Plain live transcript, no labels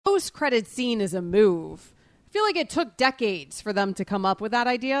Post-credit scene is a move. I feel like it took decades for them to come up with that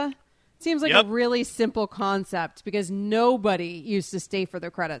idea. Seems like a really simple concept because nobody used to stay for the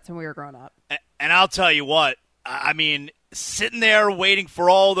credits when we were growing up. And I'll tell you what, I mean, sitting there waiting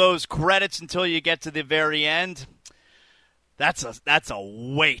for all those credits until you get to the very end, that's a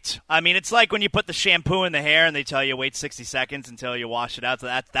wait. I mean, it's like when you put the shampoo in the hair and they tell you wait 60 seconds until you wash it out.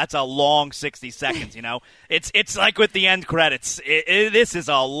 So that's a long 60 seconds, you know. It's like with the end credits. This is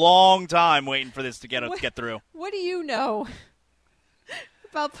a long time waiting for this to get through. What do you know?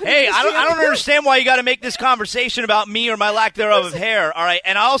 Hey, I don't understand why you got to make this conversation about me or my lack thereof of hair, all right?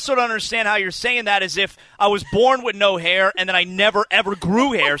 And I also don't understand how you're saying that as if I was born with no hair and then I never, ever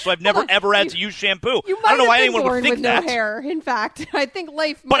grew hair, so I've never, ever had to use shampoo. You I don't know why anyone born would think with that. No hair, in fact. I think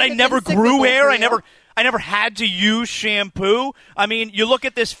life But I never grew hair. I never had to use shampoo. I mean, you look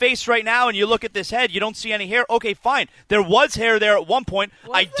at this face right now and you look at this head, you don't see any hair. Okay, fine. There was hair there at one point.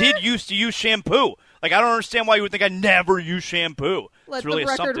 I did used to use shampoo. Like, I don't understand why you would think I never use shampoo. Let the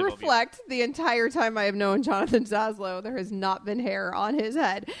record reflect the entire time I have known Jonathan Zaslow, there has not been hair on his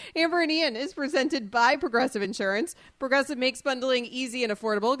head. Amber and Ian is presented by Progressive Insurance. Progressive makes bundling easy and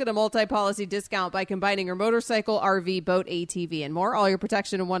affordable. Get a multi-policy discount by combining your motorcycle, RV, boat, ATV, and more. All your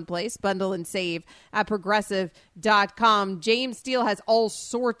protection in one place. Bundle and save at Progressive.com. James Steele has all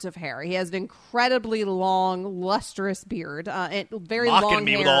sorts of hair. He has an incredibly long, lustrous beard. And very long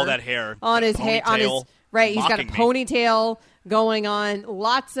me hair with all that hair on his hair. Right, he's got a ponytail going on,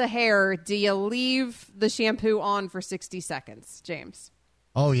 lots of hair. Do you leave the shampoo on for 60 seconds, James?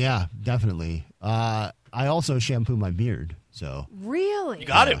 Oh, yeah, definitely. I also shampoo my beard, so. Really? You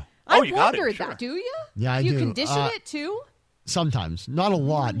got it. I you got it. wondered Sure. that. Do you? Yeah, I do. You condition it, too? Sometimes. Not a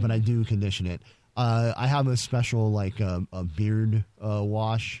lot, but I do condition it. I have a special, like, a beard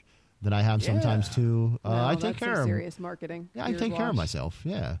wash that I have sometimes, too. I take care of serious marketing. Yeah, I take care of myself,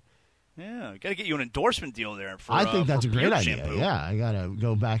 yeah. Yeah, got to get you an endorsement deal there. I think that's a great idea. Shampoo. Yeah, I got to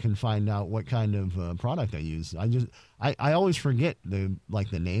go back and find out what kind of product I use. I always forget the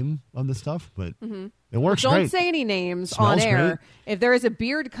name of the stuff, but it works great. Don't say any names on air. Great. If there is a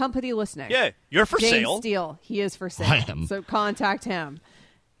beard company listening, you're for James sale. Steele, he is for sale. I am. So contact him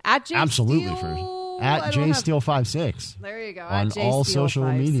at James Absolutely Steele. At JSteele56. There you go. On all social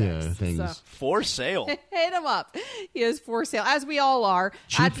media things. So. For sale. Hit him up. He is for sale, as we all are.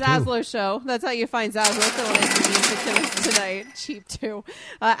 Cheap at Zaslow Show. That's how you find Zaslow. Filling in for tonight. Cheap too.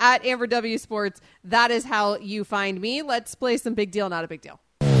 At Amber W Sports. That is how you find me. Let's play some big deal, not a big deal.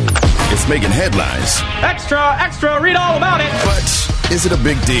 It's making headlines. Extra, read all about it. But is it a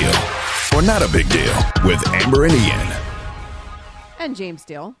big deal or not a big deal? With Amber and Ian. And James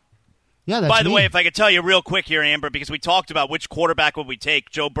Steele. Yeah, that's By the me. way, if I could tell you real quick here, Amber, because we talked about which quarterback would we take,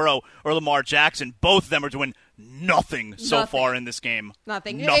 Joe Burrow or Lamar Jackson. Both of them are doing nothing so far in this game.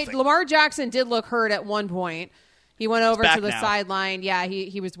 Nothing. Lamar Jackson did look hurt at one point. He went over to the sideline. Yeah,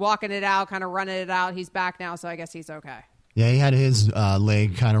 he was walking it out, kind of running it out. He's back now, so I guess he's okay. Yeah, he had his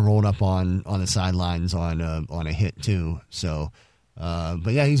leg kind of rolled up on the sidelines on a hit too. So,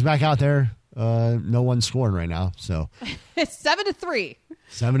 but yeah, he's back out there. No one's scoring right now. So it's 7-3.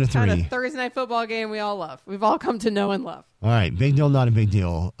 7-3. Kind of Thursday night football game we all love. We've all come to know and love. All right, big deal, not a big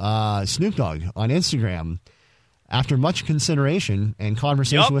deal. Snoop Dogg on Instagram, after much consideration and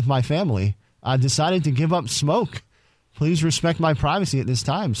conversation with my family, decided to give up smoke. Please respect my privacy at this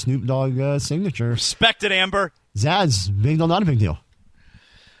time. Snoop Dogg signature. Respect it, Amber. Zaz, big deal, not a big deal.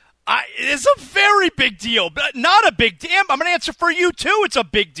 It's a very big deal, but not a big deal. I'm going to answer for you, too. It's a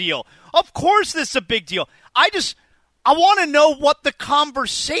big deal. Of course this is a big deal. I want to know what the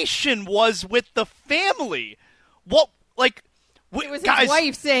conversation was with the family. It was his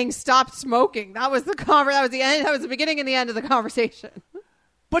wife saying stop smoking. That was the that was the end. That was the beginning and the end of the conversation.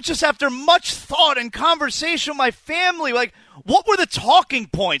 But just after much thought and conversation with my family, what were the talking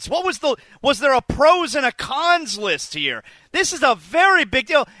points? Was there a pros and a cons list here? This is a very big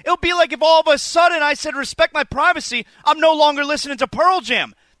deal. It would be like if all of a sudden I said respect my privacy, I'm no longer listening to Pearl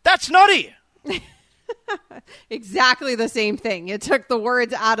Jam. That's nutty. Exactly the same thing. It took the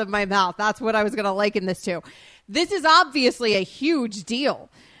words out of my mouth. That's what I was going to liken this to. This is obviously a huge deal.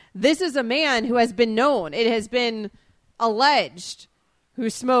 This is a man who has been known. It has been alleged who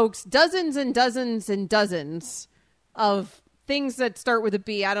smokes dozens and dozens and dozens of things that start with a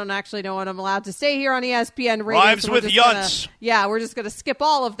B. I don't actually know what I'm allowed to say here on ESPN Radio. Rhymes with yunts. We're just going to skip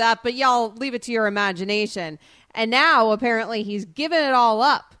all of that, but y'all leave it to your imagination. And now, apparently, he's given it all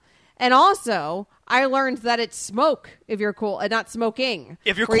up. And also, I learned that it's smoke if you're cool, not smoking.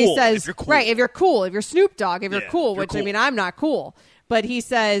 If you're cool. He says, if you're cool. Right, if you're cool. If you're Snoop Dogg, if you're cool, which, I mean, I'm not cool. But he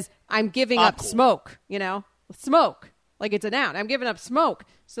says, I'm giving up smoke, smoke. like it's a noun. I'm giving up smoke.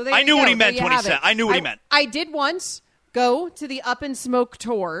 So I knew what he meant when he said. I knew what he meant. I did once go to the Up in Smoke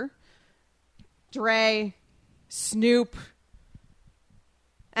tour. Dre, Snoop,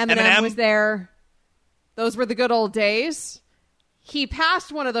 Eminem was there. Those were the good old days. He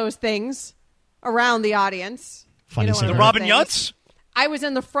passed one of those things around the audience. Funny the Robin Yutz? I was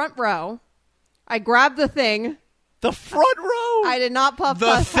in the front row. I grabbed the thing. The front row? I did not puff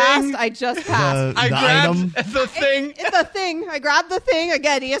past. I just passed. I grabbed the thing. The thing. I grabbed the thing.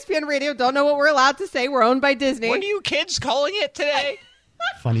 Again, ESPN Radio, don't know what we're allowed to say. We're owned by Disney. What are you kids calling it today?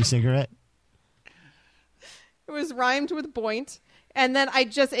 Funny cigarette. It was rhymed with Boint. And then I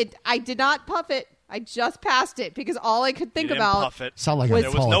did not puff it. I just passed it because all I could think about puff it. Sound like was, a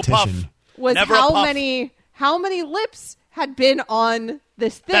there was no puff. politician. Was Never how many lips had been on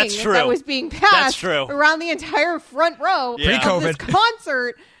this thing That's true. that was being passed That's true. around the entire front row Yeah. of this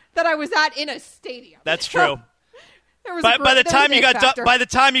concert that I was at in a stadium. That's true. By the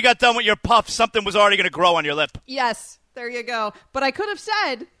time you got done with your puff, something was already going to grow on your lip. Yes, there you go. But I could have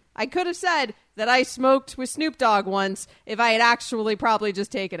said that I smoked with Snoop Dogg once if I had actually probably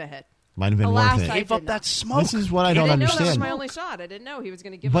just taken a hit. Might have been Alas, worth it. I Gave did up not. that smoke. This is what I don't I didn't know that was understand. my only shot. I didn't know he was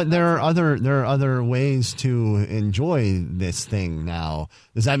going to give. But up there that are other ways to enjoy this thing now.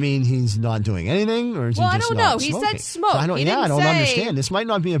 Does that mean he's not doing anything, or is Well, he I just don't not know. He smoking? said smoke. So I don't. He I didn't don't say- understand. This might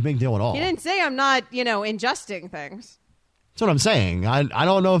not be a big deal at all. He didn't say I'm not, ingesting things. That's what I'm saying. I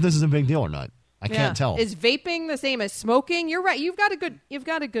don't know if this is a big deal or not. I can't tell. Is vaping the same as smoking? You're right. You've got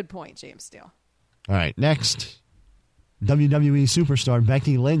a good point, James Steele. All right, next, WWE superstar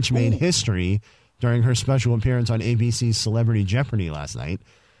Becky Lynch made history during her special appearance on ABC's Celebrity Jeopardy last night.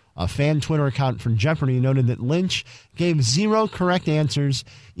 A fan Twitter account for Jeopardy noted that Lynch gave 0 correct answers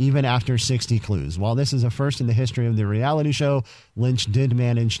even after 60 clues. While this is a first in the history of the reality show, Lynch did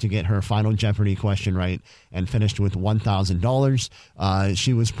manage to get her final Jeopardy question right and finished with $1,000.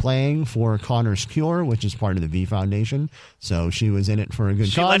 She was playing for Connor's Cure, which is part of the V Foundation, so she was in it for a good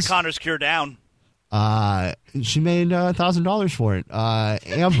She cause. let Connor's Cure down. She made $1,000 for it.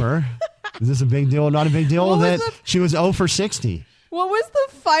 Amber, is this a big deal or not a big deal? What was That the- she was 0 for 60. What was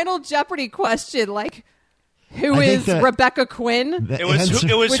the final Jeopardy question? Like, who I think is that- Rebecca Quinn? The It was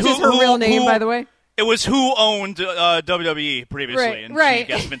answer- Which is her real name, by the way. It was who owned WWE previously, Right, and right. she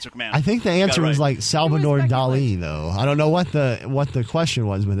guessed Vince McMahon. I think the answer Got it was right. like Salvador Becky Dali, Lynch? though. I don't know what the question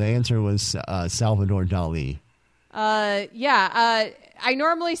was, but the answer was Salvador Dali. I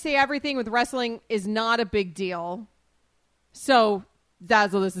normally say everything with wrestling is not a big deal. So,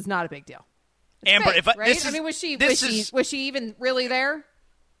 Dazzle, this is not a big deal. It's Amber, fake, if I, right? this is, I mean, was this is, she even really there?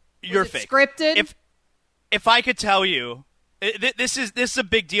 you're Was it fake. scripted? If I could tell you, this is a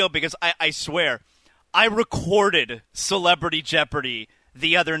big deal because I swear, I recorded Celebrity Jeopardy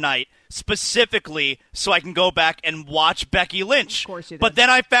the other night specifically so I can go back and watch Becky Lynch. Of course you did. But then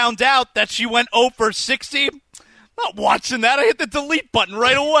I found out that she went 0 for 60. Not watching that. I hit the delete button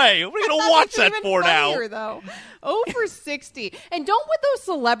right away. What are you going to watch that even for funnier, now? Though. 0 for 60. And don't with those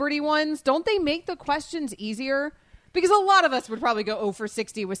celebrity ones, don't they make the questions easier? Because a lot of us would probably go 0 for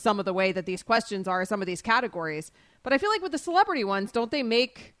 60 with some of the way that these questions are, some of these categories. But I feel like with the celebrity ones, aren't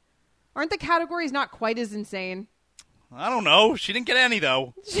the categories not quite as insane? I don't know. She didn't get any,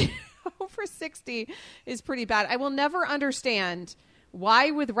 though. 0 for 60 is pretty bad. I will never understand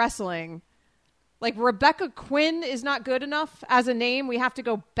why with wrestling, like Rebecca Quinn is not good enough as a name. We have to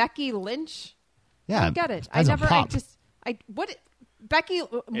go Becky Lynch. Yeah, I don't get it. as a pop. Becky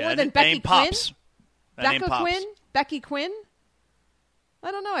more Yeah, than that Becky name Quinn? pops. That name Becca pops. Quinn? Becky Quinn?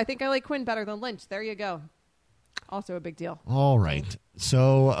 I don't know. I think I like Quinn better than Lynch. There you go. Also a big deal. All right.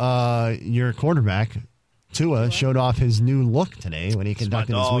 So your quarterback, Tua, showed off his new look today when he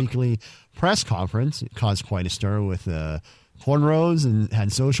conducted his dog. weekly press conference. It caused quite a stir with cornrows and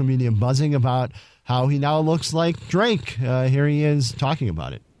had social media buzzing about how he now looks like Drake. Here he is talking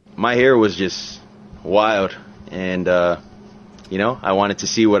about it. My hair was just wild, and I wanted to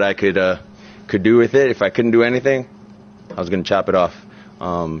see what I could do with it. If I couldn't do anything, I was going to chop it off.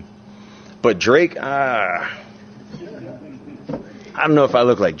 But Drake, I don't know if I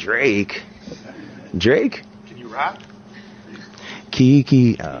look like Drake. Drake? Can you rap?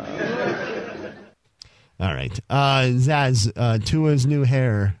 Kiki. All right. Zaz, Tua's new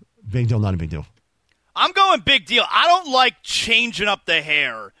hair, big deal, not a big deal? I'm going big deal. I don't like changing up the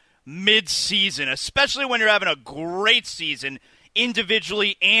hair mid-season, especially when you're having a great season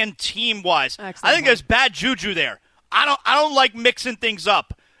individually and team-wise. Excellent I think point. there's bad juju there. I don't like mixing things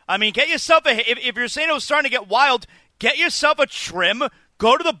up. I mean, get yourself if you're saying it was starting to get wild, get yourself a trim,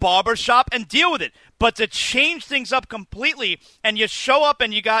 go to the barber shop and deal with it. But to change things up completely and you show up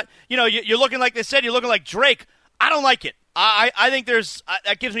and you got, you're looking like they said, you're looking like Drake. I don't like it. I think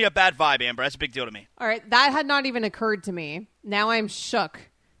that gives me a bad vibe, Amber. That's a big deal to me. All right, that had not even occurred to me. Now I'm shook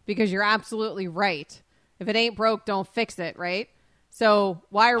because you're absolutely right. If it ain't broke, don't fix it, right? So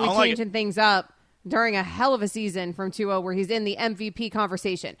why are we changing things up during a hell of a season from Tua where he's in the MVP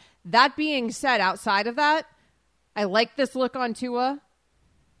conversation? That being said, outside of that, I like this look on Tua.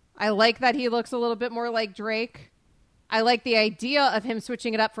 I like that he looks a little bit more like Drake. I like the idea of him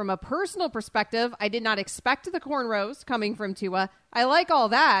switching it up from a personal perspective. I did not expect the cornrows coming from Tua. I like all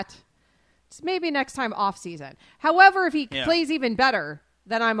that. It's maybe next time off season. However, if he plays even better,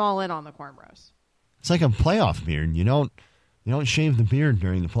 then I'm all in on the cornrows. It's like a playoff beard. You don't shave the beard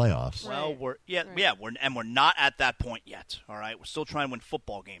during the playoffs. Well, we're not at that point yet. All right, we're still trying to win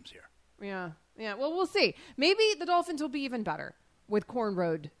football games here. Yeah. Well, we'll see. Maybe the Dolphins will be even better with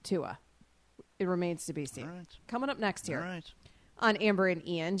cornrowed Tua. It remains to be seen. All right. Coming up next here on Amber and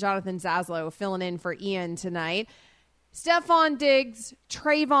Ian, Jonathan Zaslow filling in for Ian tonight. Stefon Diggs,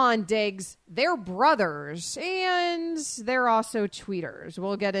 Trayvon Diggs, they're brothers, and they're also tweeters.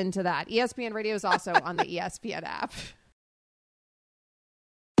 We'll get into that. ESPN Radio is also on the ESPN app.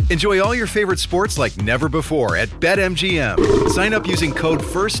 Enjoy all your favorite sports like never before at BetMGM. Sign up using code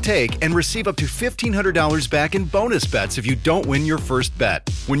FIRSTTAKE and receive up to $1,500 back in bonus bets if you don't win your first bet.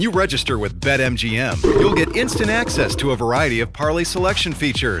 When you register with BetMGM, you'll get instant access to a variety of parlay selection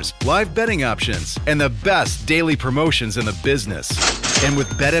features, live betting options, and the best daily promotions in the business. And with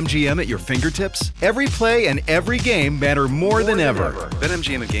BetMGM at your fingertips, every play and every game matter more than ever.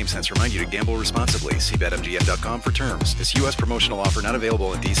 BetMGM and GameSense remind you to gamble responsibly. See BetMGM.com for terms. This U.S. promotional offer not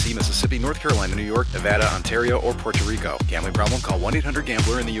available in D.C., Mississippi, North Carolina, New York, Nevada, Ontario, or Puerto Rico. Gambling problem? Call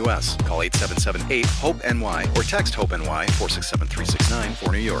 1-800-GAMBLER in the U.S. Call 877-8-HOPE-NY or text HOPE-NY 467-369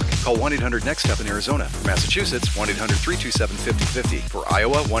 for New York. Call 1-800-NEXT-STEP in Arizona. For Massachusetts, 1-800-327-5050. For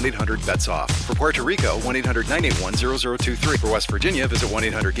Iowa, 1-800-BETS-OFF. For Puerto Rico, 1-800-981-0023. For West Virginia, visit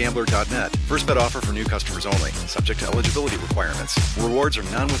 1-800-GAMBLER.net. First bet offer for new customers only. Subject to eligibility requirements. Rewards are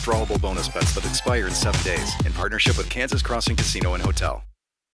non-withdrawable bonus bets that expire in 7 days. In partnership with Kansas Crossing Casino and Hotel.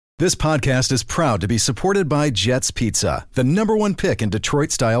 This podcast is proud to be supported by Jets Pizza, the #1 pick in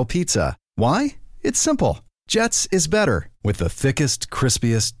Detroit-style pizza. Why? It's simple. Jets is better. With the thickest,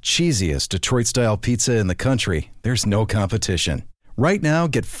 crispiest, cheesiest Detroit-style pizza in the country, there's no competition. Right now,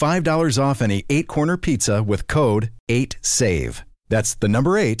 get $5 off any 8-corner pizza with code 8SAVE. That's the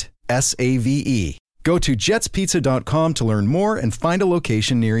number 8, S-A-V-E. Go to jetspizza.com to learn more and find a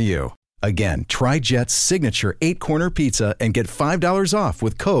location near you. Again, try Jet's signature 8-corner pizza and get $5 off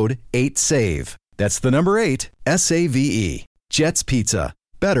with code 8SAVE. That's the number 8, S-A-V-E. Jet's Pizza.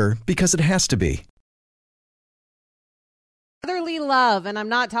 Better because it has to be. Brotherly love, and I'm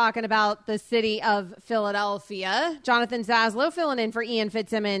not talking about the city of Philadelphia. Jonathan Zaslow filling in for Ian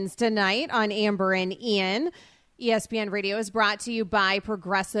Fitzsimmons tonight on Amber and Ian. ESPN Radio is brought to you by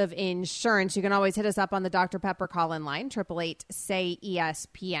Progressive Insurance. You can always hit us up on the Dr. Pepper call-in line,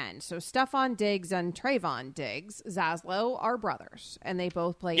 888-SAY-ESPN. So Stefon Diggs and Trayvon Diggs, Zaslow, are brothers, and they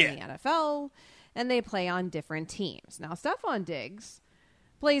both play in the NFL, and they play on different teams. Now, Stefon Diggs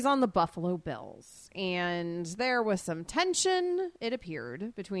plays on the Buffalo Bills, and there was some tension, it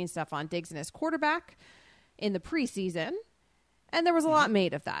appeared, between Stefon Diggs and his quarterback in the preseason. And there was a lot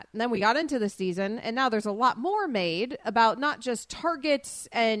made of that. And then we got into the season, and now there's a lot more made about not just targets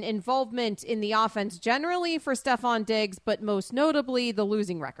and involvement in the offense generally for Stefon Diggs, but most notably the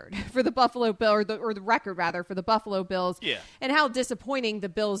losing record for the Buffalo Bills, or the record rather for the Buffalo Bills, and how disappointing the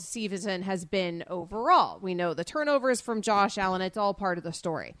Bills' season has been overall. We know the turnovers from Josh Allen. It's all part of the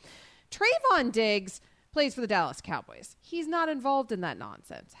story. Trayvon Diggs plays for the Dallas Cowboys. He's not involved in that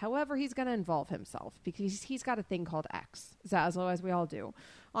nonsense. However, he's going to involve himself because he's got a thing called X, Zaslow, as we all do,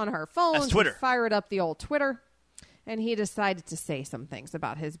 on our phones. That's Twitter. Fired up the old Twitter, and he decided to say some things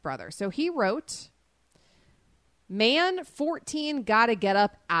about his brother. So he wrote, "Man 14 got to get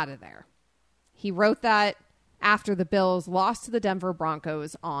up out of there." He wrote that after the Bills lost to the Denver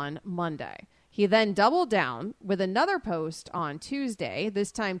Broncos on Monday. He then doubled down with another post on Tuesday,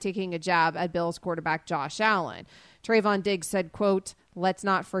 this time taking a jab at Bills quarterback Josh Allen. Trayvon Diggs said, quote, "Let's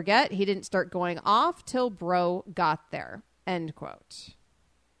not forget he didn't start going off till bro got there," end quote.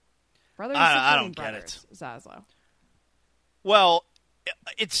 Brothers I don't brothers, get it. Zaslow. Well,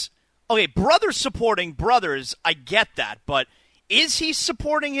 it's okay. Brothers supporting brothers, I get that, but is he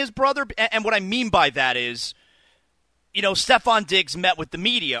supporting his brother? And what I mean by that is, you know, Stefon Diggs met with the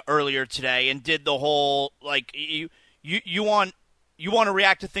media earlier today and did the whole, like, you want to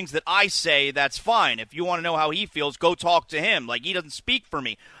react to things that I say, that's fine. If you want to know how he feels, go talk to him. Like, he doesn't speak for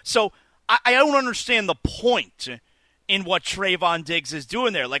me. So I don't understand the point in what Trayvon Diggs is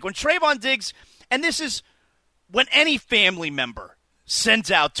doing there. Like, when Trayvon Diggs, and this is when any family member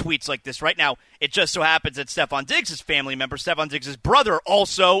sends out tweets like this right now, it just so happens that Stefon Diggs' family member, Stefon Diggs' brother,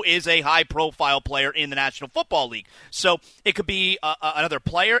 also is a high-profile player in the National Football League. So it could be another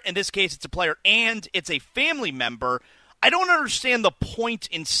player. In this case, it's a player and it's a family member. I don't understand the point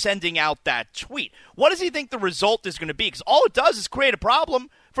in sending out that tweet. What does he think the result is going to be? Because all it does is create a problem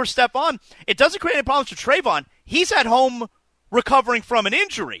for Stefon. It doesn't create any problems for Trayvon. He's at home recovering from an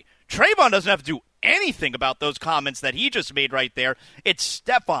injury. Trayvon doesn't have to do anything about those comments that he just made right there. It's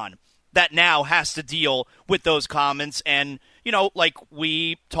Stefon that now has to deal with those comments. And, you know, like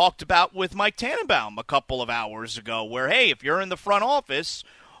we talked about with Mike Tannenbaum a couple of hours ago, where, hey, if you're in the front office,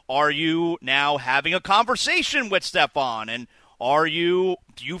 are you now having a conversation with Stefon? And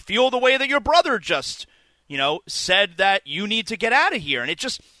do you feel the way that your brother just, you know, said that you need to get out of here? And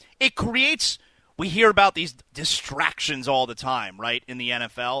it creates, we hear about these distractions all the time, right, in the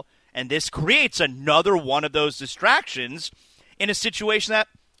NFL. And this creates another one of those distractions in a situation that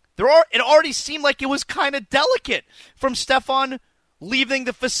it already seemed like it was kind of delicate from Stefon leaving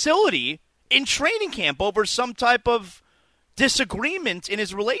the facility in training camp over some type of disagreement in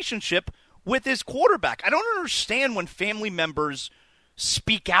his relationship with his quarterback. I don't understand when family members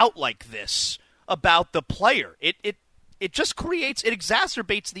speak out like this about the player. It just creates, it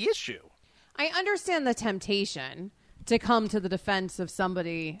exacerbates the issue. I understand the temptation to come to the defense of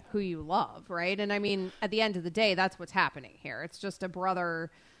somebody who you love, right? And I mean, at the end of the day, that's what's happening here. It's just a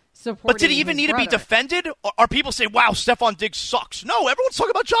brother supporting. But did he even need to be defended? Or people say, wow, Stefon Diggs sucks. No, everyone's talking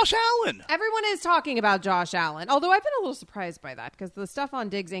about Josh Allen. Everyone is talking about Josh Allen, although I've been a little surprised by that because the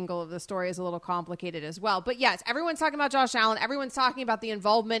Stefon Diggs angle of the story is a little complicated as well. But yes, everyone's talking about Josh Allen. Everyone's talking about the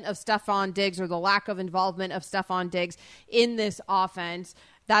involvement of Stefon Diggs or the lack of involvement of Stefon Diggs in this offense.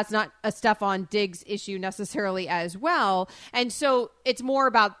 That's not a Stefon Diggs issue necessarily as well. And so it's more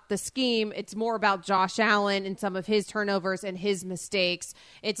about the scheme. It's more about Josh Allen and some of his turnovers and his mistakes.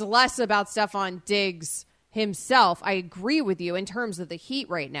 It's less about Stefon Diggs himself. I agree with you in terms of the heat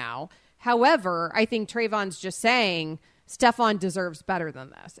right now. However, I think Trayvon's just saying Stefon deserves better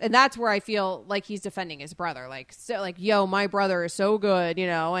than this. And that's where I feel like he's defending his brother. Like, yo, my brother is so good, you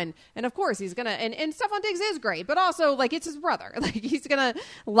know, and of course he's going to, and Stefon Diggs is great, but also like it's his brother. Like he's going to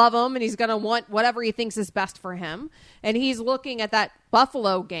love him and he's going to want whatever he thinks is best for him. And he's looking at that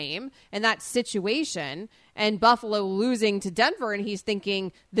Buffalo game and that situation and Buffalo losing to Denver. And he's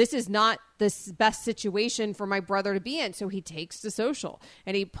thinking, this is not the best situation for my brother to be in. So he takes to social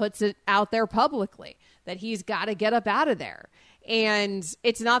and he puts it out there publicly that he's got to get up out of there. And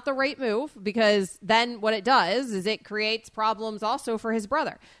it's not the right move because then what it does is it creates problems also for his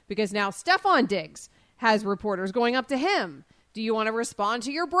brother because now Stefon Diggs has reporters going up to him. Do you want to respond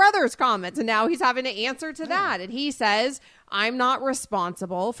to your brother's comments? And now he's having to answer to that. And he says, I'm not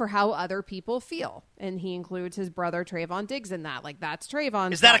responsible for how other people feel. And he includes his brother Trayvon Diggs in that. Like, that's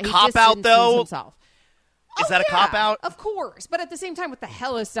Trayvon. Is that a cop-out, though? Himself. Is that a cop-out? Of course. But at the same time, what the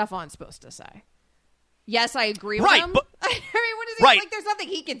hell is Stefon supposed to say? Yes, I agree with him. But, I mean, what is he like? There's nothing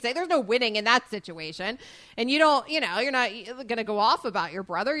he can say. There's no winning in that situation. And you're not going to go off about your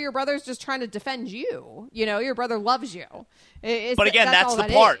brother. Your brother's just trying to defend you. You know, your brother loves you. But again, that's the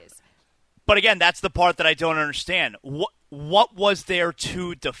part. But again, that's the part that I don't understand. What was there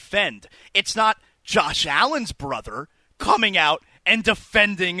to defend? It's not Josh Allen's brother coming out and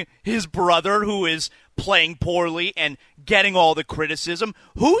defending his brother who is playing poorly and getting all the criticism.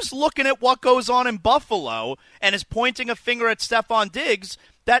 Who's looking at what goes on in Buffalo and is pointing a finger at Stefon Diggs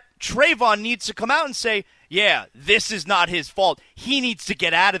that Trayvon needs to come out and say, yeah, this is not his fault. He needs to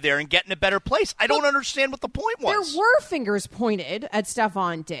get out of there and get in a better place. I don't understand what the point was. There were fingers pointed at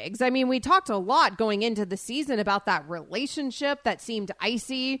Stefon Diggs. I mean, we talked a lot going into the season about that relationship that seemed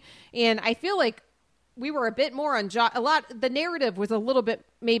icy. And I feel like we were a bit more on the narrative was a little bit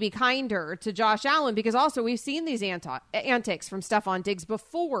maybe kinder to Josh Allen because also we've seen these antics from Stefon Diggs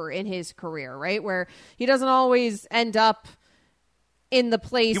before in his career, right? Where he doesn't always end up in the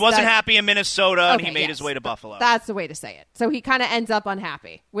place. He wasn't happy in Minnesota and he made his way to Buffalo. That's the way to say it. So he kind of ends up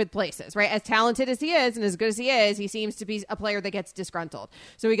unhappy with places, right? As talented as he is and as good as he seems to be a player that gets disgruntled.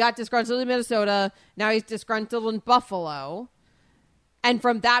 So he got disgruntled in Minnesota. Now he's disgruntled in Buffalo. And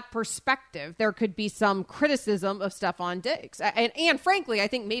from that perspective, there could be some criticism of Stefon Diggs. And frankly, I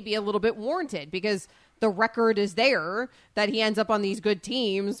think maybe a little bit warranted because the record is there that he ends up on these good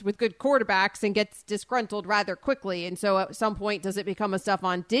teams with good quarterbacks and gets disgruntled rather quickly. And so at some point, does it become a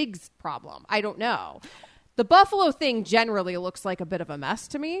Stefon Diggs problem? I don't know. The Buffalo thing generally looks like a bit of a mess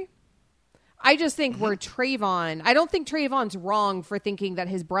to me. I just think I don't think Trayvon's wrong for thinking that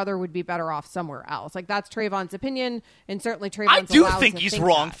his brother would be better off somewhere else. Like, that's Trayvon's opinion, and certainly Trayvon's allowed to think he's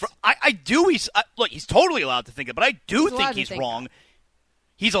wrong. Look, he's totally allowed to think it, but I do think he's wrong.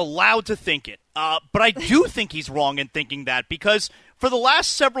 He's allowed to think it. But I do think he's wrong in thinking that, because for the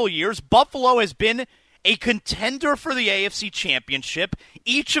last several years, Buffalo has been a contender for the AFC Championship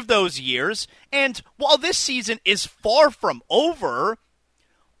each of those years. And while this season is far from over,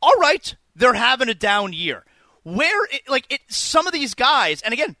 all right, they're having a down year. Some of these guys,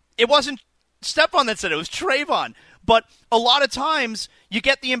 and again, it wasn't Stephon that said it was Trayvon, but a lot of times you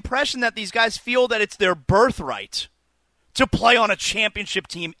get the impression that these guys feel that it's their birthright to play on a championship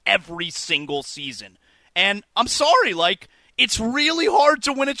team every single season. And I'm sorry, it's really hard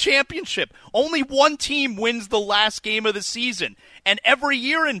to win a championship. Only one team wins the last game of the season. And every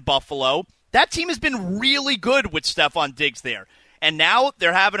year in Buffalo, that team has been really good with Stephon Diggs there. And now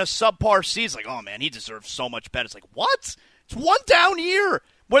they're having a subpar season. Like, oh, man, he deserves so much better. It's like, what? It's one down year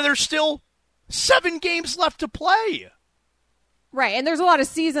where there's still 7 games left to play. Right, and there's a lot of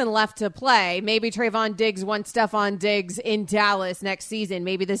season left to play. Maybe Trayvon Diggs wants Stephon Diggs in Dallas next season.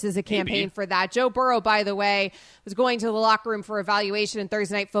 Maybe this is a campaign for that. Joe Burrow, by the way, was going to the locker room for evaluation in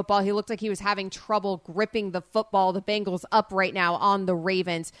Thursday Night Football. He looked like he was having trouble gripping the football. The Bengals up right now on the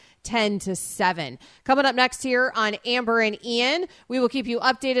Ravens, 10-7. Coming up next here on Amber and Ian, we will keep you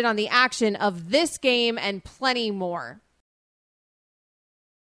updated on the action of this game and plenty more.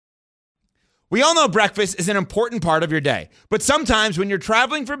 We all know breakfast is an important part of your day, but sometimes when you're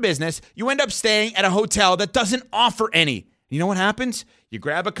traveling for business, you end up staying at a hotel that doesn't offer any. You know what happens? You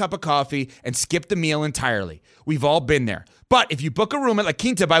grab a cup of coffee and skip the meal entirely. We've all been there. But if you book a room at La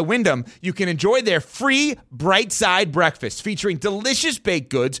Quinta by Wyndham, you can enjoy their free Bright Side breakfast featuring delicious baked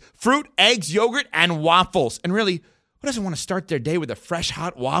goods, fruit, eggs, yogurt, and waffles. And really, who doesn't want to start their day with a fresh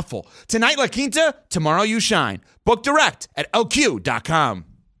hot waffle? Tonight, La Quinta, tomorrow you shine. Book direct at lq.com.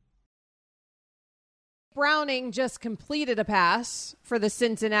 Browning just completed a pass for the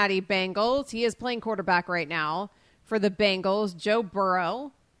Cincinnati Bengals. He is playing quarterback right now for the Bengals. Joe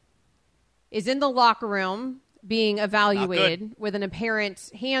Burrow is in the locker room being evaluated with an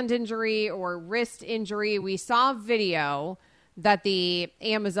apparent hand injury or wrist injury. We saw video that the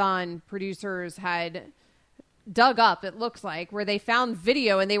Amazon producers had dug up, it looks like, where they found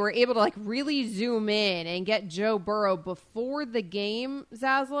video and they were able to really zoom in and get Joe Burrow before the game,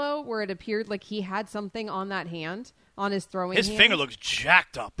 Zaslow, where it appeared like he had something on that hand, on his throwing hand. His finger looks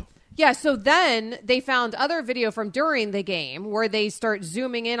jacked up. Yeah, so then they found other video from during the game where they start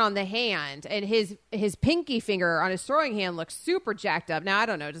zooming in on the hand, and his pinky finger on his throwing hand looks super jacked up. Now, I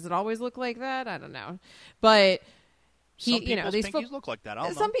don't know. Does it always look like that? I don't know. But some people's pinkies look like that. I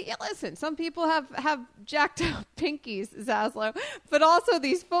don't know. Listen, some people have jacked up pinkies, Zaslow, but also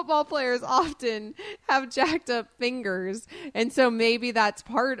these football players often have jacked up fingers, and so maybe that's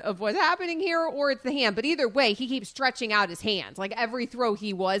part of what's happening here, or it's the hand. But either way, he keeps stretching out his hands. Like every throw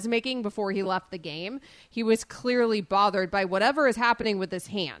he was making before he left the game, he was clearly bothered by whatever is happening with his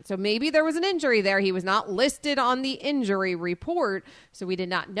hand. So maybe there was an injury there. He was not listed on the injury report, so we did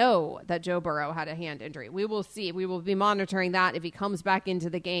not know that Joe Burrow had a hand injury. We will see. We will be monitoring that if he comes back into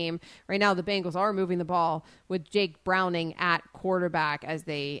the game. Right now, the Bengals are moving the ball with Jake Browning at quarterback as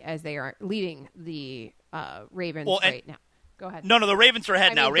they are leading the Ravens right now. Go ahead. No, the Ravens are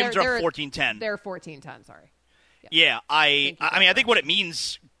ahead now. Ravens are up 14-10. They're 14-10. Sorry. Yeah, I think what it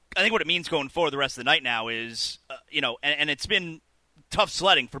means. I think what it means going forward the rest of the night now is, and it's been tough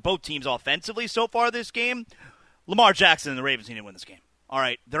sledding for both teams offensively so far this game. Lamar Jackson and the Ravens need to win this game. All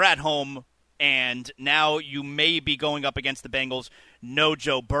right, they're at home. And now you may be going up against the Bengals. No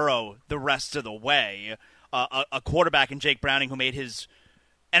Joe Burrow the rest of the way. A quarterback in Jake Browning who made his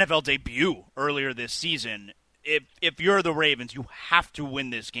NFL debut earlier this season. If you're the Ravens, you have to win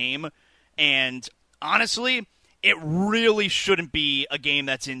this game. And honestly, it really shouldn't be a game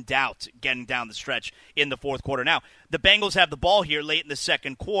that's in doubt getting down the stretch in the fourth quarter. Now, the Bengals have the ball here late in the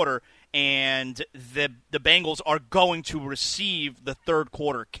second quarter, and the Bengals are going to receive the third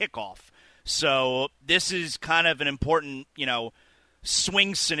quarter kickoff. So this is kind of an important,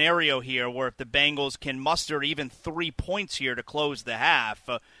 swing scenario here where if the Bengals can muster even 3 points here to close the half,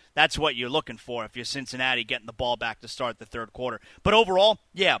 that's what you're looking for if you're Cincinnati getting the ball back to start the third quarter. But overall,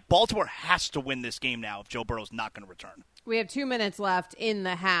 yeah, Baltimore has to win this game now if Joe Burrow's not going to return. We have 2 minutes left in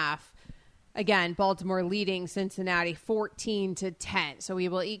the half. Again, Baltimore leading Cincinnati 14-10. So we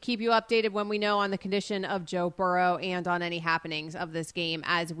will keep you updated when we know on the condition of Joe Burrow and on any happenings of this game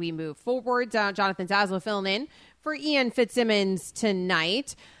as we move forward. Jonathan Zaslow filling in for Ian Fitzsimmons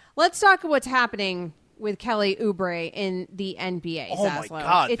tonight. Let's talk what's happening with Kelly Oubre in the NBA. Oh, Zaslow. my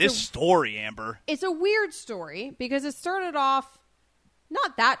God. This story, Amber. It's a weird story because it started off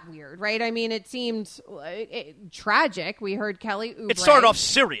not that weird, right? I mean, it seemed tragic. We heard Kelly Oubre. It started off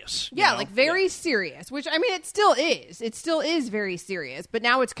serious. Yeah, like very serious, which, I mean, it still is. It still is very serious, but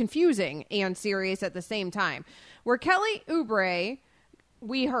now it's confusing and serious at the same time. Where Kelly Oubre,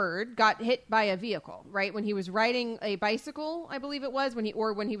 we heard, got hit by a vehicle, right? When he was riding a bicycle, I believe it was, when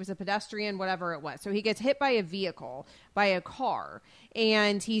he was a pedestrian, whatever it was. So he gets hit by a vehicle, by a car,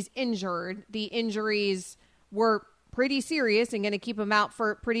 and he's injured. The injuries were pretty serious and going to keep him out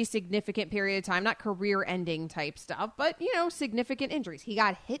for a pretty significant period of time. Not career-ending type stuff, but, significant injuries. He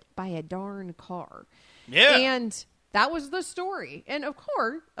got hit by a darn car. Yeah. And that was the story. And of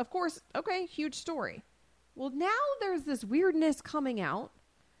course, okay, huge story. Well, now there's this weirdness coming out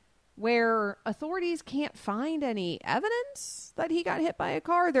where authorities can't find any evidence that he got hit by a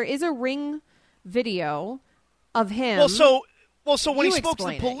car. There is a Ring video of him. Well, so when he spoke to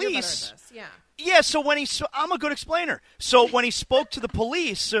the police, so when I'm a good explainer. So when he spoke to the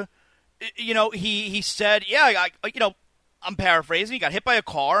police, he said, I'm paraphrasing. He got hit by a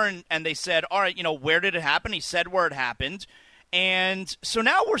car, and they said, all right, where did it happen? He said where it happened. And so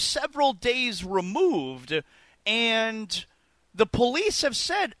now we're several days removed, and the police have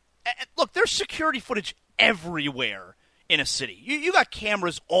said, look, there's security footage everywhere in a city. You got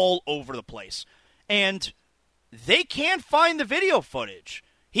cameras all over the place, and they can't find the video footage.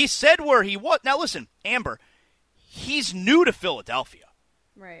 He said where he was. Now, listen, Amber, he's new to Philadelphia.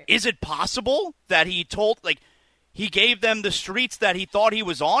 Right. Is it possible that he gave them the streets that he thought he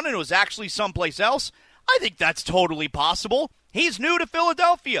was on and it was actually someplace else? I think that's totally possible. He's new to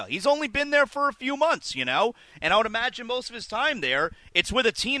Philadelphia. He's only been there for a few months, and I would imagine most of his time there, it's with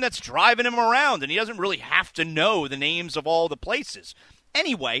a team that's driving him around, and he doesn't really have to know the names of all the places.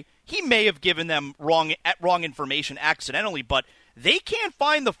 Anyway, he may have given them wrong information accidentally, but they can't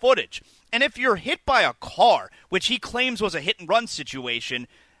find the footage. And if you're hit by a car, which he claims was a hit-and-run situation,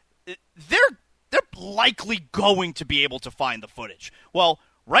 they're likely going to be able to find the footage. Well,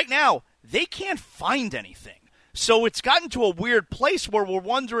 right now, they can't find anything. So it's gotten to a weird place where we're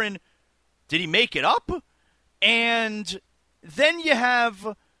wondering, did he make it up? And then you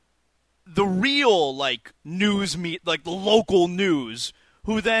have the real, news the local news,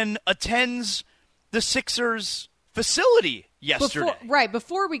 who then attends the Sixers facility yesterday.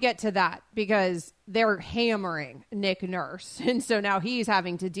 Before we get to that, because they're hammering Nick Nurse, and so now he's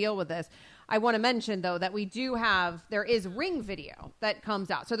having to deal with this. I want to mention, though, that there is Ring video that comes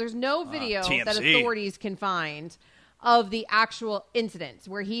out. So there's no video that authorities can find of the actual incidents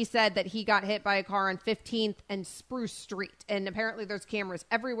where he said that he got hit by a car on 15th and Spruce Street. And apparently there's cameras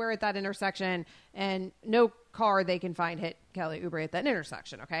everywhere at that intersection, and no car they can find hit Kelly Oubre at that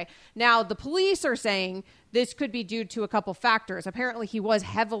intersection, okay? Now, the police are saying this could be due to a couple factors. Apparently he was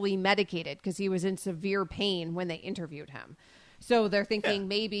heavily medicated because he was in severe pain when they interviewed him. So they're thinking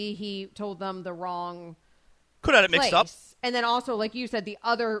maybe he told them the wrong Could have it mixed up. And then also, like you said, the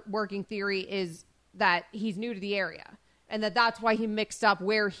other working theory is that he's new to the area and that's why he mixed up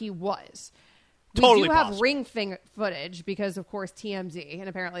where he was. Totally we do have possible. Ring footage because, of course, TMZ, and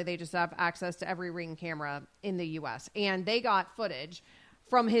apparently they just have access to every Ring camera in the U.S. And they got footage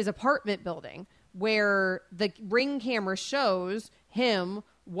from his apartment building where the Ring camera shows him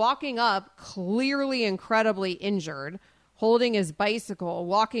walking up, clearly incredibly injured, holding his bicycle,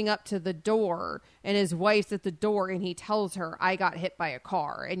 walking up to the door, and his wife's at the door, and he tells her, I got hit by a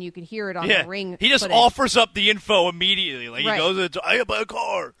car. And you can hear it on the Ring He just footage. offers up the info immediately. He goes, I got hit by a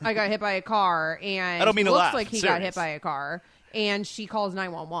car. I got hit by a car, and I don't mean it to looks laugh. like he Serious. got hit by a car, and she calls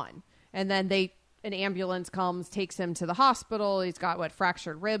 911. And then an ambulance comes, takes him to the hospital. He's got,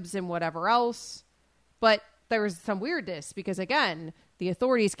 fractured ribs and whatever else. But there was some weirdness because, again, the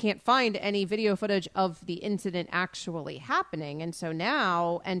authorities can't find any video footage of the incident actually happening. And so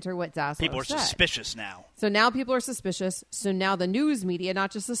now, enter what Zaslow People are said. suspicious now. So now people are suspicious. So now the news media,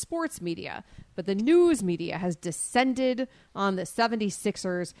 not just the sports media, but the news media has descended on the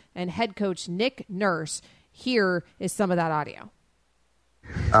 76ers and head coach Nick Nurse. Here is some of that audio.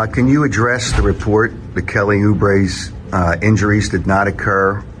 Can you address the report that Kelly Oubre's injuries did not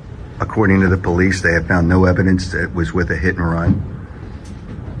occur? According to the police, they have found no evidence that it was with a hit and run.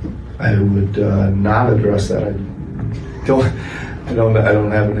 I would not address that. I don't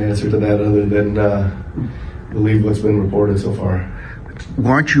have an answer to that other than believe what's been reported so far.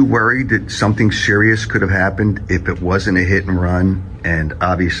 Weren't you worried that something serious could have happened if it wasn't a hit and run? And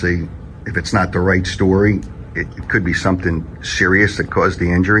obviously, if it's not the right story, it could be something serious that caused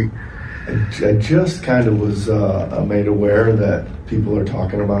the injury. I just kind of was made aware that people are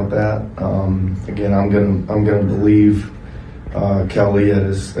talking about that. Again, I'm gonna believe Kelly at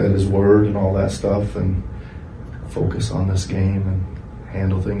his word and all that stuff, and focus on this game and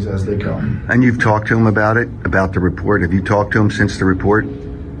handle things as they come. And you've talked to him about it, about the report. Have you talked to him since the report?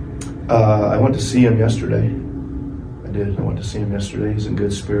 I went to see him yesterday. I did. I went to see him yesterday. He's in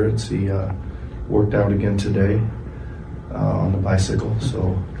good spirits. He worked out again today on the bicycle.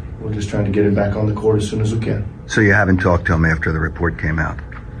 So we're just trying to get him back on the court as soon as we can. So you haven't talked to him after the report came out?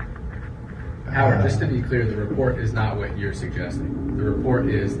 Howard, just to be clear, the report is not what you're suggesting. The report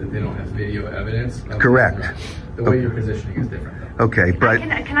is that they don't have video evidence. Correct. The way you're positioning is different, though. Okay, but...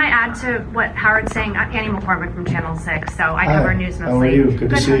 Can I add to what Howard's saying? I'm Annie McCormick from Channel 6, so I cover news mostly. How are you? Good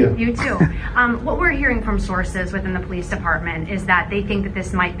to see you. You too. What we're hearing from sources within the police department is that they think that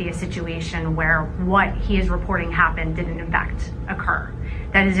this might be a situation where what he is reporting happened didn't in fact occur,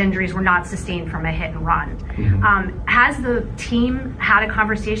 that his injuries were not sustained from a hit and run. Mm-hmm. Has the team had a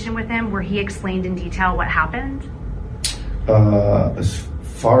conversation with him where he explained in detail what happened? As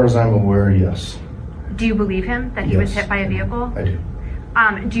far as I'm aware, yes. Do you believe him that he was hit by a vehicle? I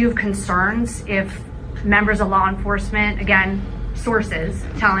do. Do you have concerns if members of law enforcement, again, sources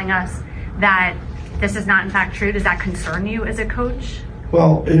telling us that this is not in fact true? Does that concern you as a coach?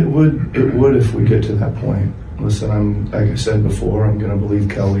 Well, it would if we get to that point. Listen, like I said before, I'm going to believe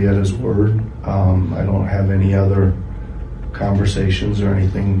Kelly at his word. I don't have any other conversations or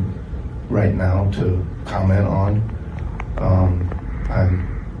anything right now to comment on.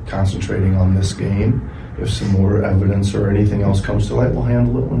 I'm concentrating on this game. If some more evidence or anything else comes to light, we'll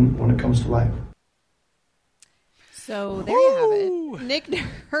handle it when it comes to light. So there you have it. Nick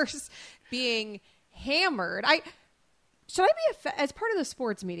Nurse being hammered. Should I be, as part of the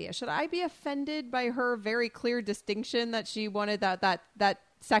sports media, should I be offended by her very clear distinction that she wanted that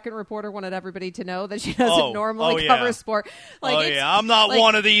second reporter wanted everybody to know that she doesn't normally cover sport? I'm not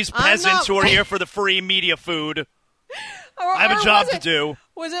one of these peasants who are here for the free media food. I have a job to do.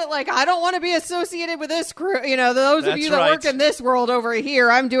 Was it like, I don't want to be associated with this crew? You know, those of you that work in this world over here,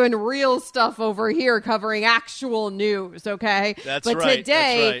 I'm doing real stuff over here covering actual news, okay? But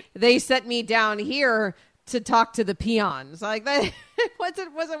today, they sent me down here to talk to the peons. Like, that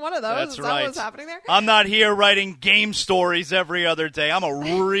wasn't one of those. That's Is that right. what was happening there? I'm not here writing game stories every other day. I'm a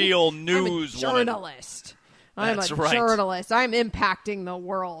real news journalist. I'm a right. journalist. I'm impacting the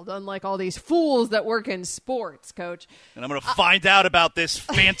world, unlike all these fools that work in sports, Coach. And I'm going to find out about this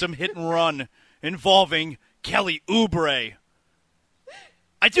phantom hit and run involving Kelly Oubre.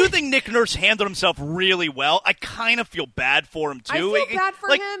 I do think Nick Nurse handled himself really well. I kind of feel bad for him, too. I feel bad for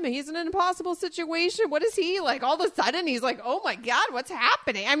him. He's in an impossible situation. What is he like? All of a sudden, he's like, oh, my God, what's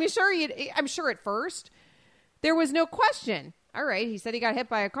happening? I'm sure at first there was no question. All right, he said he got hit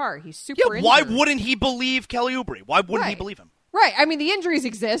by a car. He's super injured. Why wouldn't he believe Kelly Oubre? Why wouldn't he believe him? Right. I mean, the injuries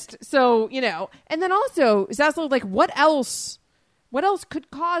exist, so, you know. And then also, Zaslow, like, what else could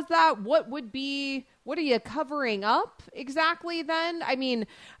cause that? What are you covering up exactly then? I mean,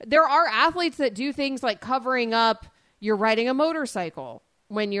 there are athletes that do things like covering up you're riding a motorcycle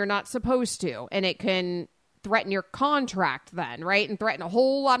when you're not supposed to, and it can threaten your contract then, right? And threaten a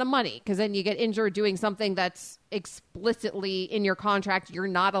whole lot of money, because then you get injured doing something that's explicitly in your contract you're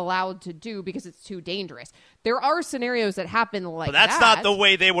not allowed to do because it's too dangerous. There are scenarios that happen like that. But that's not the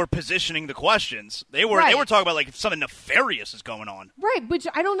way they were positioning the questions. They were talking about like if something nefarious is going on. Right, which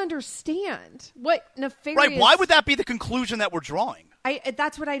I don't understand. What nefarious... Right, why would that be the conclusion that we're drawing?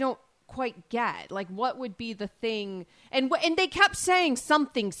 That's what I don't quite get. Like, what would be the thing? And they kept saying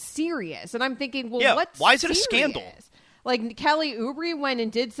something serious, and I'm thinking, well, what's why is it serious? A scandal? Like, Kelly Oubre went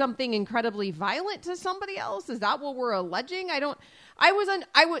and did something incredibly violent to somebody else? Is that what we're alleging?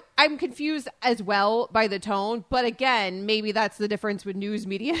 I'm confused as well by the tone, but again, maybe that's the difference with news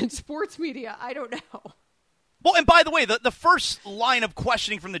media and sports media. I don't know. Well, and by the way, the first line of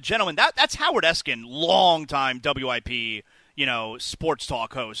questioning from the gentleman, that's Howard Eskin, longtime WIP, sports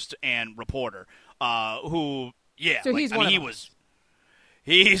talk host and reporter, he's one of us.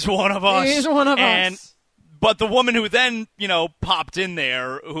 He's one of us. He's one of us. But the woman who then, popped in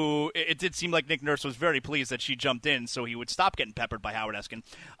there, who it did seem like Nick Nurse was very pleased that she jumped in so he would stop getting peppered by Howard Eskin.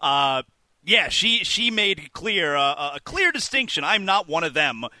 She made clear a clear distinction. I'm not one of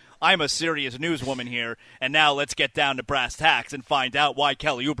them. I'm a serious newswoman here, and now let's get down to brass tacks and find out why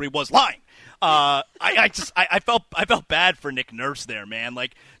Kelly Oubre was lying. I felt bad for Nick Nurse there, man.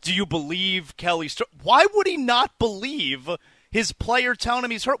 Like, do you believe Kelly's? Why would he not believe his player telling him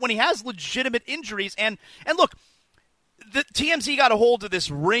he's hurt when he has legitimate injuries? And look, the TMZ got a hold of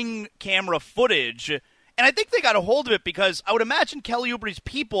this Ring camera footage, and I think they got a hold of it because I would imagine Kelly Oubre's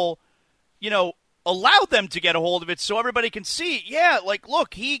people allow them to get a hold of it so everybody can see,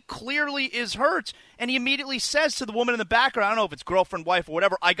 look, he clearly is hurt. And he immediately says to the woman in the background, I don't know if it's girlfriend, wife, or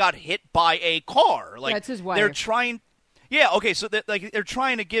whatever, I got hit by a car. That's his wife. They're trying... Yeah, okay, so they're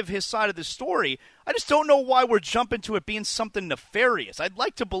trying to give his side of the story. I just don't know why we're jumping to it being something nefarious. I'd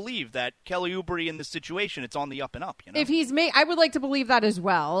like to believe that Kelly Oubre in this situation, it's on the up and up. If he's I would like to believe that as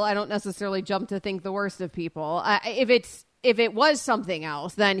well. I don't necessarily jump to think the worst of people. If it was something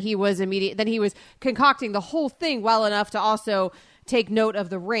else, then he was concocting the whole thing well enough to also take note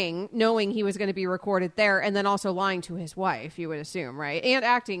of the ring, knowing he was going to be recorded there, and then also lying to his wife, you would assume, right? And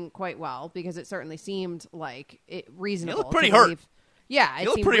acting quite well, because it certainly seemed like it reasonable. He looked pretty hurt. Yeah, it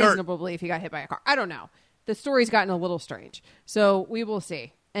seemed reasonable to believe he got hit by a car. I don't know. The story's gotten a little strange, so we will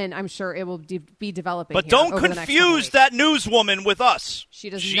see. And I'm sure it will be developing. But don't confuse that newswoman with us.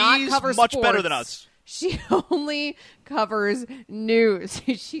 She's not cover much sports. Better than us. She only covers news.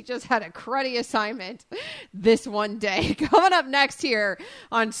 She just had a cruddy assignment this one day. Coming up next here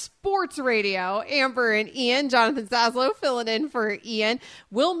on Sports Radio, Amber and Ian, Jonathan Zaslow filling in for Ian.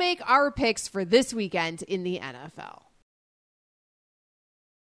 We'll make our picks for this weekend in the NFL.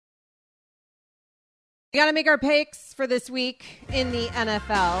 We got to make our picks for this week in the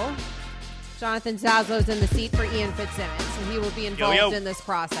NFL. Jonathan Zaslow's in the seat for Ian Fitzsimmons, so he will be involved in this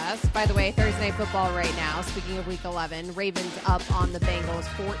process. By the way, Thursday Night Football right now, speaking of Week 11, Ravens up on the Bengals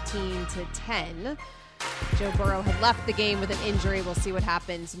 14-10. Joe Burrow had left the game with an injury. We'll see what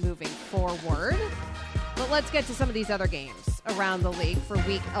happens moving forward. But let's get to some of these other games around the league for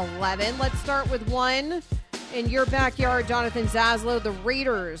Week 11. Let's start with one in your backyard, Jonathan Zaslow. The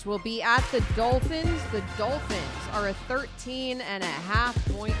Raiders will be at the Dolphins. The Dolphins are a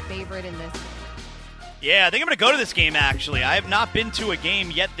 13.5-point favorite in this game. Yeah, I think I'm going to go to this game, actually. I have not been to a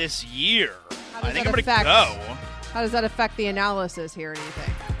game yet this year. I think I'm going to go. How does that affect the analysis here, do you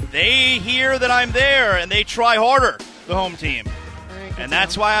think? They hear that I'm there, and they try harder, the home team. Right, and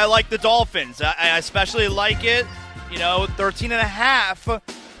that's why I like the Dolphins. I especially like it, 13.5.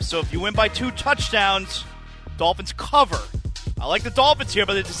 So if you win by 2 touchdowns, Dolphins cover. I like the Dolphins here,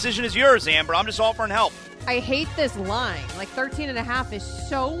 but the decision is yours, Amber. I'm just offering help. I hate this line. 13.5 is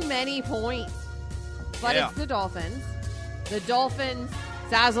so many points. But It's the Dolphins. The Dolphins,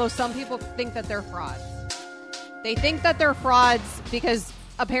 Zaslow, some people think that they're frauds. They think that they're frauds because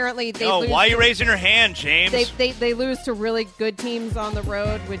apparently they lose. Why are you raising your hand, James? They lose to really good teams on the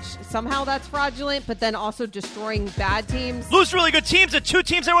road, which somehow that's fraudulent, but then also destroying bad teams. Lose to really good teams, the 2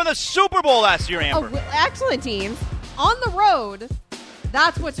 teams that won the Super Bowl last year, Amber. Excellent teams. On the road,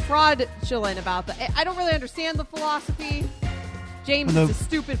 that's what's fraudulent about that. I don't really understand the philosophy. James, it's a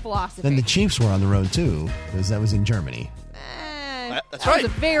stupid philosophy. Then the Chiefs were on the road, too, because that was in Germany. That's that right.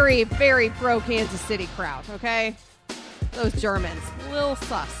 was a very, very pro-Kansas City crowd, okay? Those Germans. A little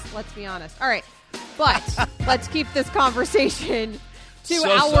sus, let's be honest. All right, but let's keep this conversation to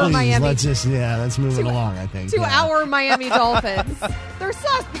our Miami. Let's move it along, I think. Our Miami Dolphins. They're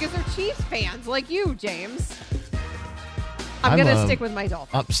sus because they're Chiefs fans like you, James. I'm going to stick with my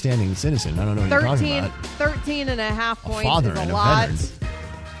Dolphins. Upstanding citizen. I don't know what you're talking about. 13.5 points is a lot.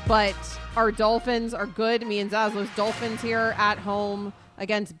 But our Dolphins are good. Me and Zaslow's Dolphins here at home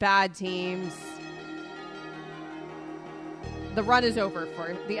against bad teams. The run is over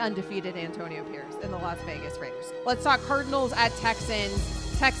for the undefeated Antonio Pierce and the Las Vegas Raiders. Let's talk Cardinals at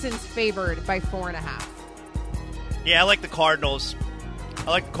Texans. Texans favored by 4.5. Yeah, I like the Cardinals. I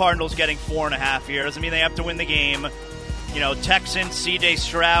like the Cardinals getting 4.5 here. Doesn't mean they have to win the game. Texans, C.J.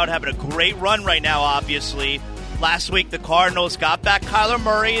 Stroud having a great run right now, obviously. Last week, the Cardinals got back Kyler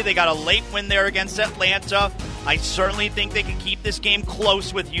Murray. They got a late win there against Atlanta. I certainly think they can keep this game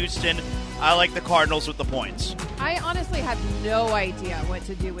close with Houston. I like the Cardinals with the points. I honestly have no idea what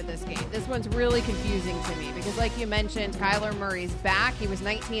to do with this game. This one's really confusing to me because, like you mentioned, Kyler Murray's back. He was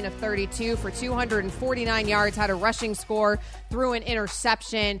 19 of 32 for 249 yards, had a rushing score, threw an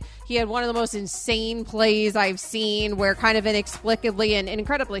interception. He had one of the most insane plays I've seen where kind of inexplicably and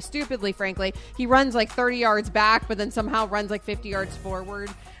incredibly stupidly, frankly, he runs 30 yards back but then somehow runs 50 yards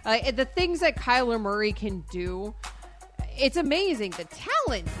forward. The things that Kyler Murray can do, it's amazing. The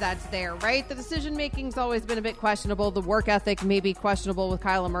talent that's there, right? The decision-making's always been a bit questionable. The work ethic may be questionable with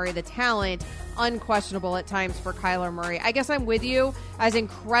Kyler Murray. The talent, unquestionable at times for Kyler Murray. I guess I'm with you. As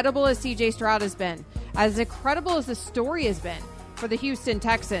incredible as C.J. Stroud has been, as incredible as the story has been for the Houston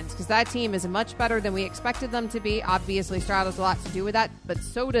Texans, because that team is much better than we expected them to be. Obviously, Stroud has a lot to do with that, but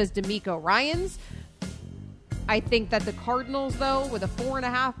so does DeMeco Ryans. I think that the Cardinals, though, with a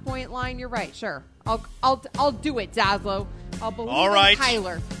 4.5 point line, you're right. Sure, I'll do it, Zaslow. I'll believe in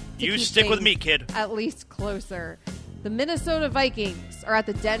Kyler. You stick with me, kid. At least closer The Minnesota Vikings are at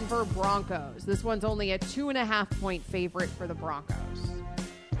the Denver Broncos. This one's only a 2.5-point favorite for the Broncos.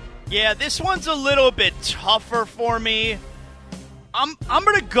 Yeah, this one's a little bit tougher for me. I'm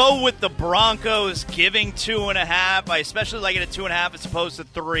going to go with the Broncos giving 2.5. I especially like it at 2.5 as opposed to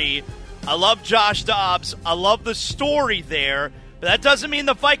 3. I love Josh Dobbs. I love the story there. But that doesn't mean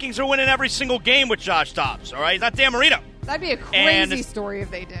the Vikings are winning every single game with Josh Dobbs, all right? He's not Dan Marino. That'd be a crazy story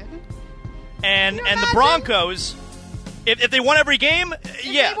if they did. And the Broncos, if they won every game,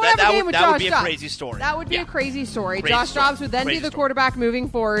 that would be a crazy story. That would be a crazy story. Josh Dobbs would then be the quarterback moving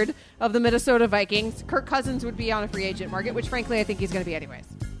forward of the Minnesota Vikings. Kirk Cousins would be on a free agent market, which frankly I think he's going to be anyways.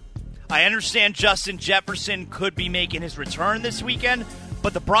 I understand Justin Jefferson could be making his return this weekend,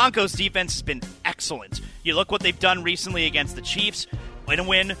 but the Broncos defense has been excellent. You look what they've done recently against the Chiefs, in a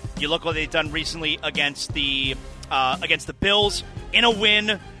win. You look what they've done recently against the Bills, in a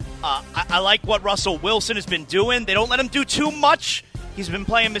win. I like what Russell Wilson has been doing. They don't let him do too much. He's been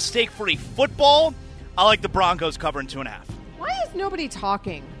playing mistake-free football. I like the Broncos covering 2.5. Why is nobody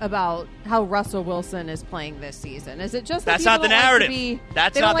talking about how Russell Wilson is playing this season? Is it just that that's not the narrative? They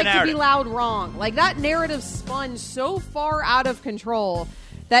don't like to be loud wrong. Like that narrative spun so far out of control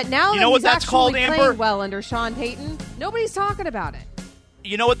that now that he's actually playing well under Sean Payton, nobody's talking about it.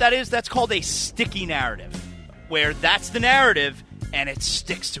 You know what that is? That's called a sticky narrative, where that's the narrative and it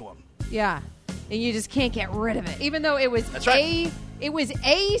sticks to them. Yeah, and you just can't get rid of it, even though it was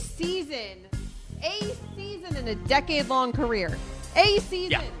a season in a decade-long career, a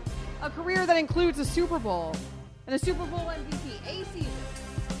career that includes a Super Bowl and a Super Bowl MVP, a season.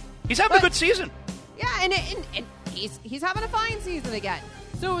 He's having a good season. Yeah, and he's having a fine season again.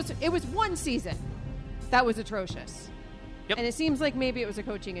 So it was one season that was atrocious. Yep. And it seems like maybe it was a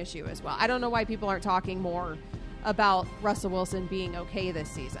coaching issue as well. I don't know why people aren't talking more about Russell Wilson being okay this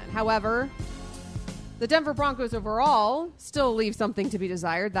season. However, the Denver Broncos overall still leave something to be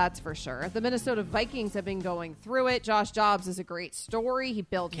desired, that's for sure. The Minnesota Vikings have been going through it. Josh Dobbs is a great story. He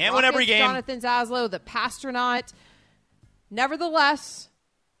builds Can't win every game. Jonathan Zaslow, the Pastronaut. Nevertheless,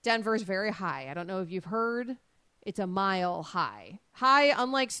 Denver's very high. I don't know if you've heard. It's a mile high. High,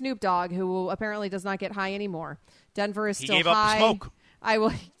 unlike Snoop Dogg, who apparently does not get high anymore. Denver is still high. He gave up the smoke.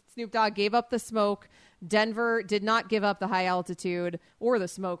 Snoop Dogg gave up the smoke. Denver did not give up the high altitude or the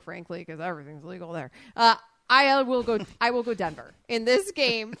smoke, frankly, because everything's legal there. I will go Denver in this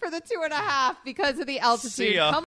game for the 2.5 because of the altitude. See ya.